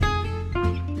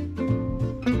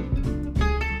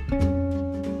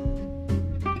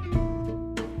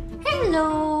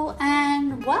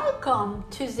Welcome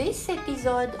to this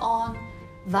episode on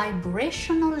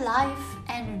vibrational life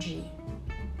energy.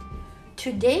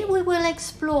 Today we will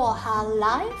explore how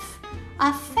life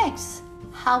affects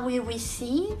how we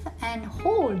receive and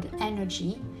hold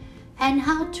energy and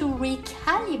how to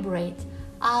recalibrate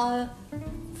our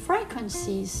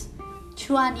frequencies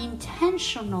to an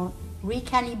intentional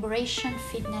recalibration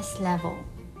fitness level.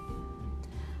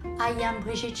 I am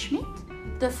Brigitte Schmidt,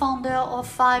 the founder of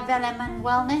 5 Element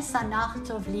Wellness and Art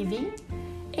of Living,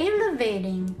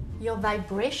 elevating your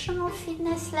vibrational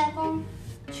fitness level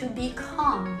to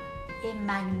become a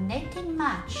magnetic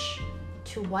match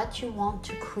to what you want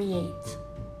to create.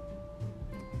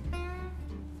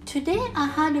 Today I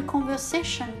had a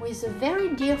conversation with a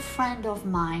very dear friend of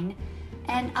mine,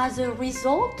 and as a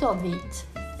result of it,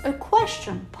 a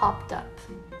question popped up.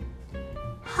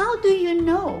 How do you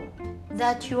know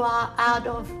that you are out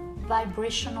of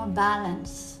vibrational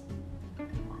balance?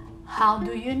 How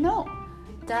do you know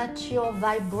that your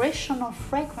vibrational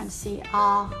frequency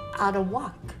are out of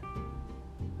whack?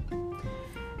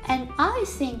 And I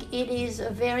think it is a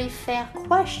very fair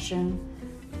question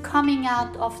coming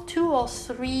out of 2 or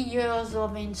 3 years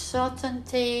of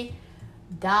uncertainty,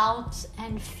 doubts,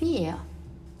 and fear.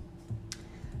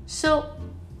 So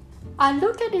I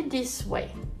look at it this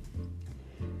way.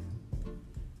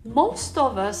 Most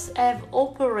of us have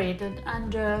operated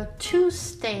under 2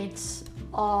 states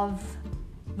of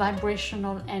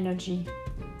vibrational energy.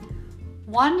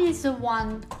 One is the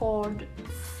one called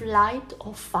flight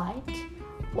or fight,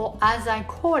 or as I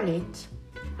call it,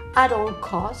 at all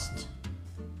cost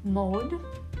mode.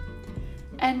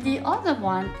 And the other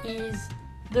one is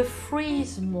the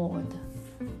freeze mode,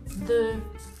 the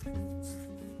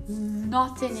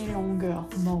not any longer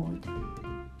mode.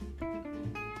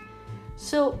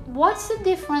 So what's the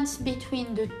difference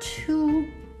between the 2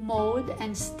 mode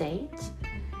and state,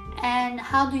 and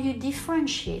how do you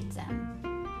differentiate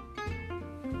them?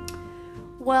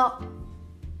 Well,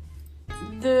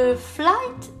 the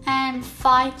flight and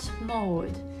fight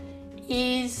mode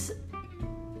is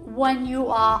when you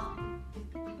are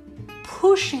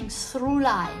pushing through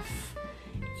life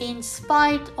in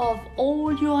spite of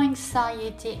all your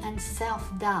anxiety and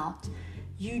self-doubt.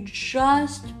 You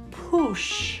just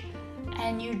push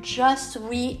and you just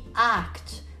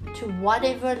react to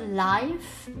whatever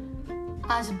life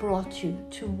has brought you,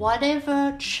 to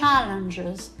whatever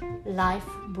challenges life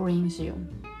brings you.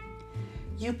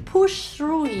 You push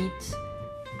through it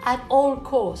at all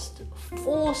costs,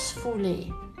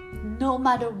 forcefully, no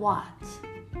matter what,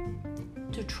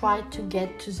 to try to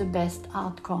get to the best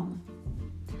outcome.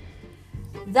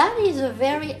 That is a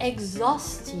very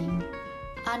exhausting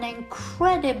and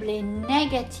incredibly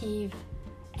negative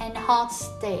and hard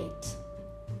state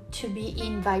to be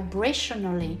in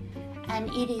vibrationally, and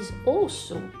it is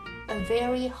also a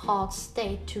very hard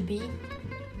state to be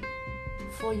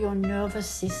for your nervous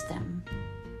system.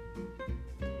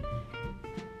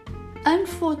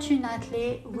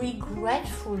 Unfortunately,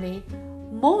 regretfully,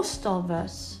 most of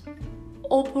us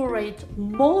operate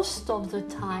most of the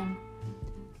time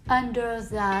under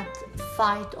that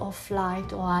fight or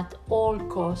flight or at all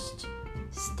cost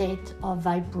state of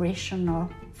vibrational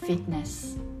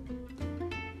fitness.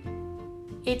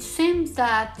 It seems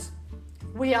that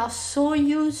we are so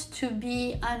used to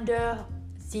be under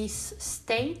this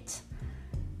state,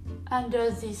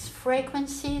 under these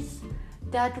frequencies,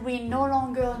 that we no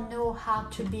longer know how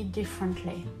to be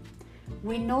differently.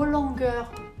 We no longer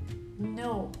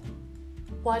know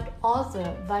what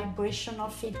other vibrational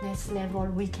fitness level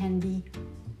we can be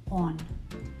on.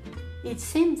 It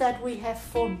seems that we have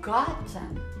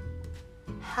forgotten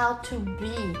how to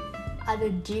be at a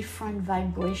different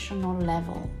vibrational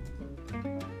level.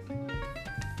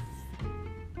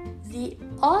 The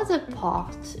other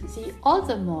part, the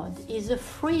other mode, is a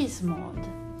freeze mode,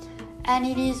 and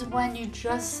it is when you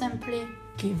just simply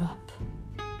give up.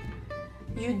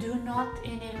 You do not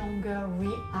any longer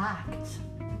react.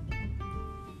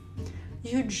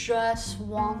 You just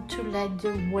want to let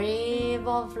the wave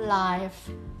of life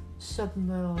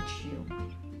submerge you.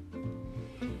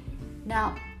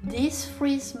 Now, this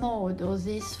freeze mode or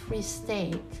this freeze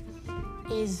state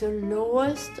is the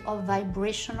lowest of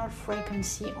vibrational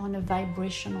frequency on a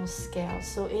vibrational scale.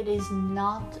 So it is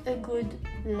not a good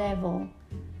level,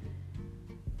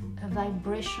 a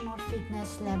vibrational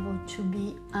fitness level to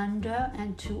be under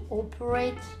and to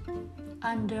operate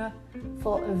under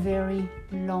for a very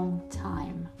long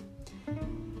time.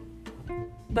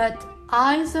 But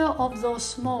either of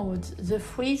those modes, the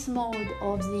freeze mode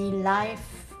or the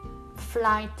life,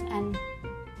 flight and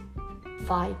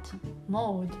fight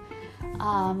mode,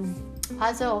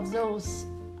 either of those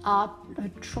a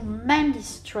tremendous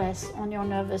stress on your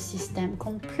nervous system,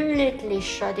 completely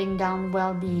shutting down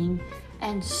well-being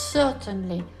and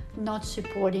certainly not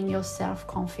supporting your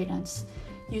self-confidence.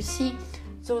 You see,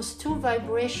 those two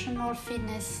vibrational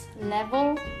fitness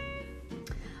levels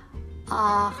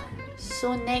are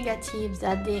so negative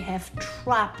that they have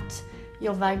trapped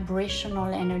your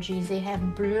vibrational energy. They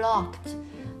have blocked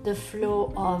the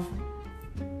flow of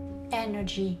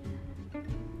energy.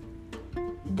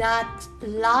 That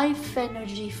life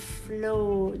energy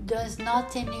flow does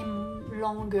not any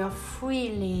longer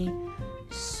freely,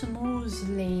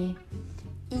 smoothly,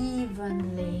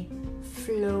 evenly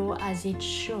flow as it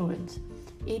should.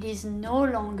 It is no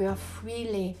longer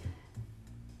freely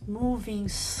moving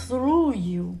through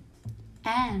you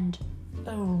and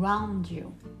around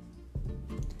you.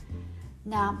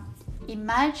 Now,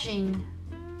 imagine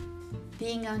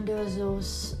being under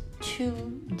those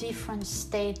two different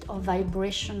states of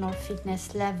vibrational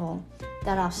fitness level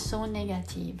that are so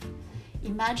negative.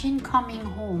 Imagine coming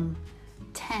home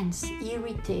tense,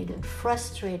 irritated,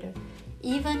 frustrated,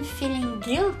 even feeling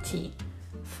guilty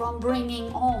from bringing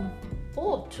home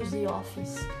or to the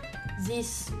office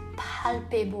these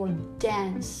palpable,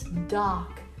 dense,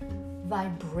 dark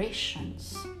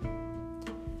vibrations.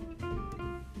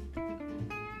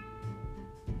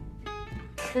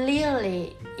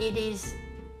 Clearly, it is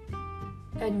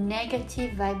a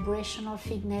negative vibrational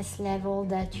fitness level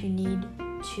that you need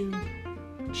to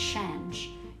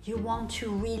change. You want to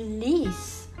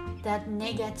release that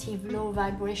negative low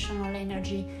vibrational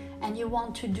energy, and you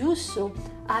want to do so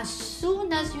as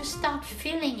soon as you start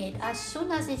feeling it, as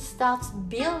soon as it starts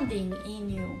building in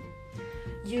you.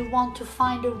 You want to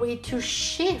find a way to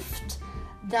shift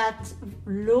that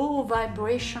low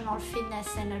vibrational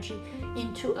fitness energy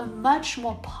into a much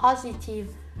more positive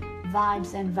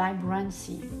vibes and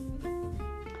vibrancy.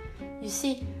 You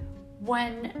see,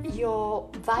 when your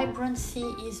vibrancy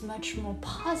is much more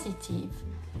positive,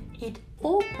 it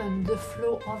opens the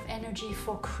flow of energy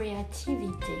for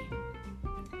creativity.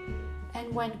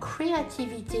 And when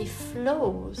creativity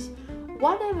flows,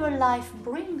 whatever life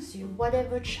brings you,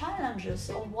 whatever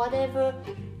challenges or whatever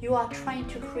you are trying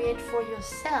to create for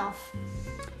yourself,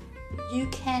 you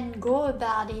can go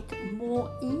about it more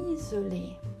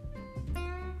easily.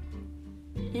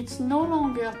 It's no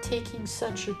longer taking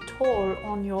such a toll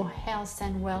on your health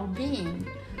and well-being.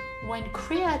 When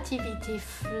creativity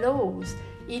flows,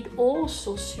 it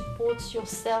also supports your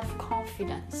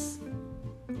self-confidence.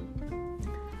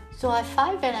 So at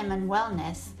 5-Element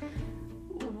Wellness,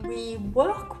 we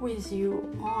work with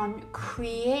you on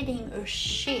creating a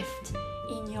shift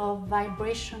in your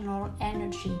vibrational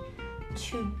energy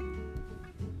to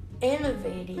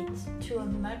elevate it to a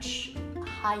much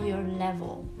higher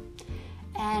level.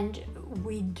 And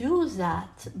we do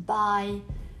that by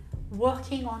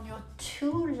working on your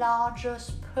two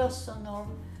largest personal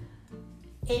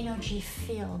energy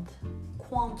field,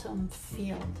 quantum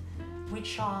field,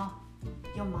 which are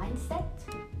your mindset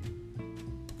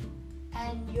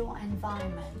and your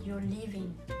environment, your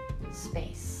living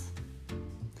space.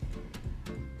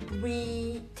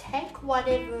 We take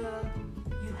whatever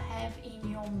you have in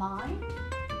your mind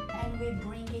and we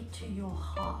bring it to your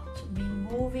heart. We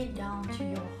move it down to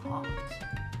your heart.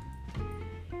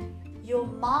 Your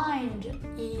mind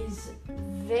is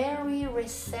very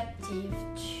receptive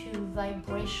to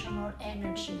vibrational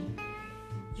energy.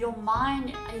 Your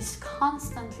mind is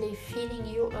constantly feeding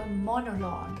you a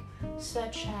monologue,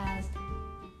 such as,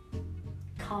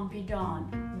 can't be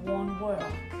done, won't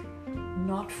work,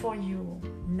 not for you,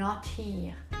 not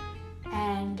here.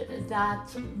 And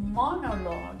that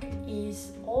monologue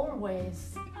is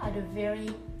always at a very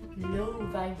low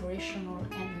vibrational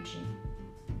energy.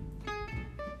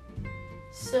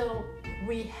 So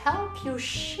we help you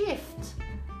shift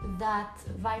that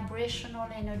vibrational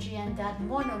energy and that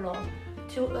monologue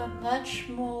to a much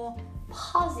more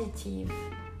positive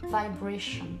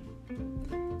vibration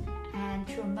and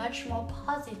to a much more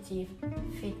positive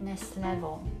fitness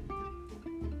level.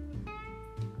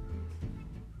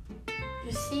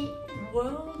 You see,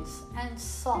 words and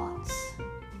thoughts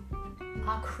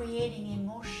are creating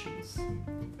emotions.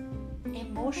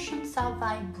 Emotions are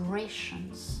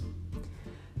vibrations.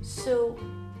 So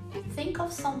think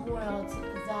of some words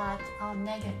that are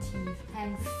negative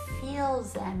and feel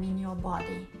them in your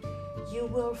body. You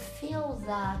will feel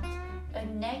that a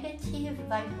negative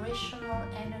vibrational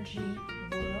energy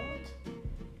word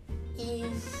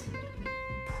is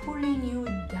pulling you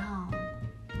down.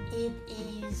 It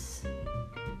is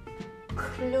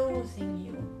closing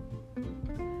you.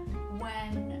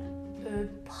 When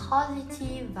a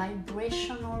positive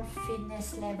vibrational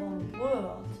fitness level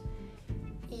word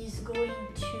is going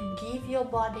to give your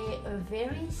body a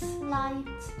very slight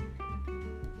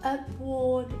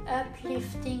upward,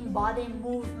 uplifting body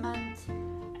movement,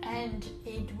 and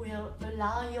it will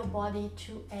allow your body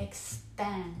to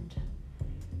expand.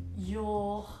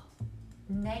 Your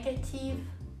negative,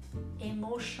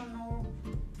 emotional,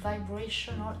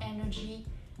 vibrational energy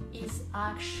is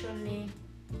actually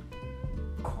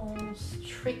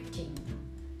constricting.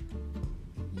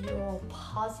 Your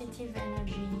positive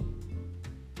energy,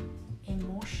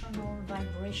 emotional,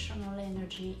 vibrational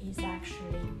energy is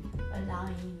actually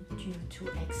allowing you to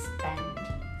expand.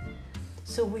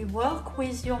 So we work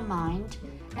with your mind,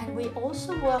 and we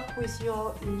also work with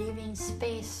your living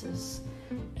spaces.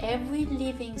 Every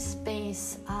living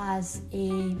space has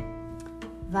a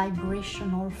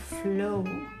vibrational flow,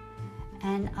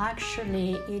 and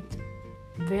actually it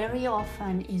very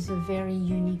often is a very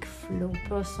unique flow,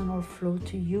 personal flow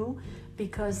to you,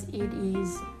 because it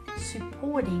is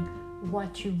supporting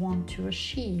what you want to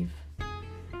achieve.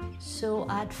 So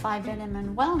at 5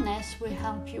 Element Wellness, we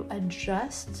help you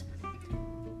adjust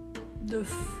the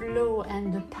flow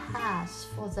and the path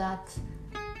for that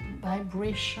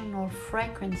vibrational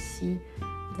frequency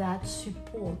that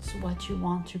supports what you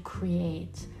want to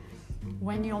create.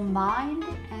 When your mind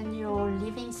and your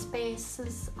living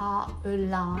spaces are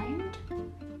aligned,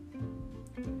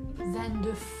 then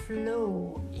the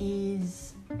flow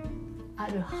is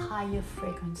at a higher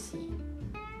frequency.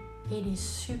 It is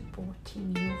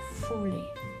supporting you fully.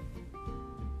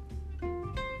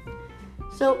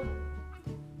 So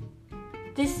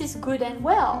this is good and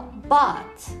well,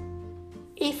 but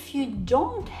if you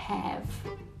don't have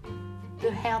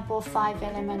the help of 5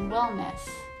 Element Wellness,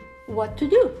 what to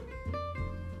do?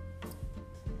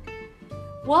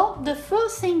 Well, the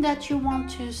first thing that you want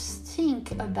to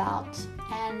think about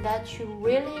and that you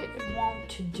really want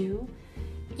to do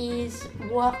is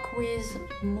work with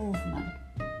movement.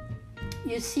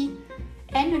 You see,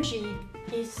 energy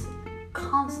is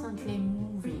constantly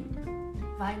moving,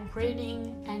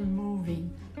 vibrating and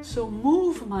moving. So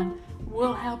movement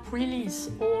will help release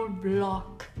all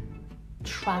block,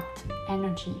 trapped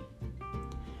energy.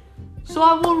 So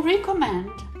I will recommend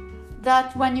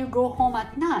that when you go home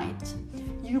at night,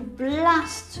 you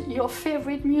blast your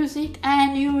favorite music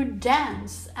and you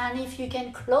dance. And if you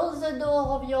can close the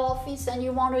door of your office and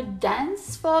you want to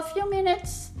dance for a few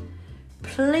minutes,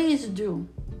 please do.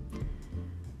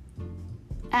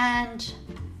 And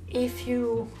if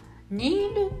you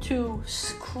need to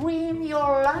scream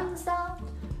your lungs out,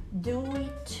 do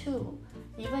it too.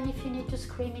 Even if you need to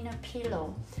scream in a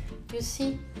pillow. You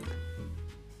see,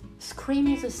 scream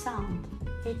is a sound.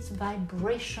 It's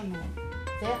vibrational.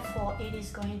 Therefore, it is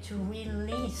going to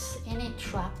release any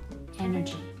trapped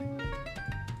energy.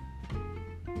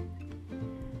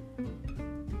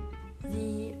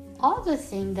 The other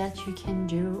thing that you can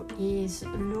do is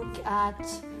look at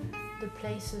the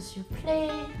places you play,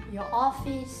 your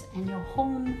office and your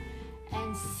home,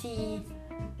 and see,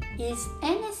 is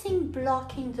anything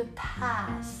blocking the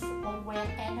path or where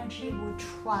energy would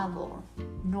travel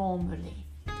normally?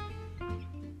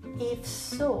 If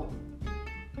so,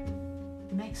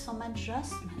 make some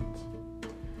adjustment.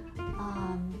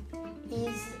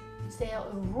 Is there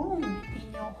a room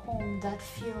in your home that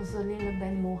feels a little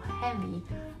bit more heavy?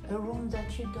 A room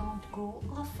that you don't go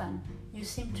often? You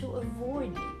seem to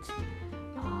avoid it.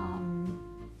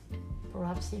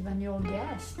 Perhaps even your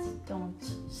guests don't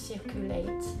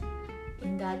circulate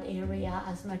in that area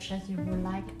as much as you would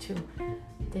like to.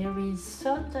 There is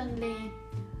certainly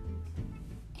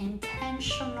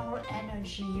intentional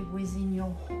energy within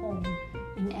your home,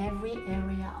 in every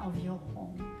area of your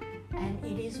home, and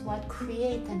it is what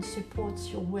creates and supports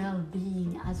your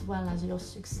well-being as well as your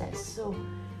success. So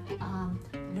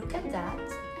look at that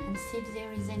and see if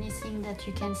there is anything that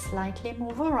you can slightly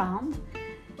move around.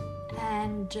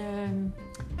 And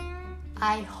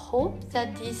I hope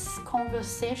that this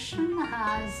conversation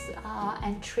has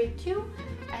intrigued you,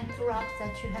 and perhaps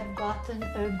that you have gotten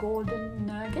a golden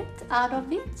nugget out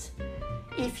of it.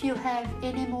 If you have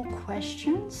any more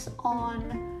questions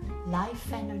on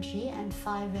life energy and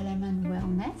 5 Element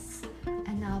Wellness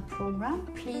and our program,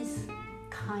 please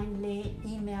kindly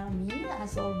email me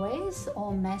as always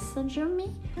or messenger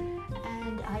me,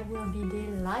 and I will be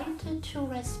delighted to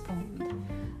respond.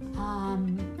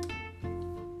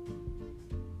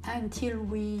 Until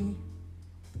we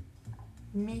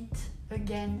meet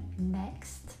again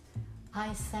next,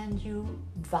 I send you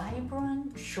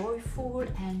vibrant, joyful,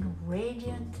 and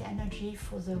radiant energy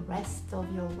for the rest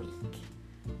of your week.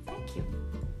 Thank you.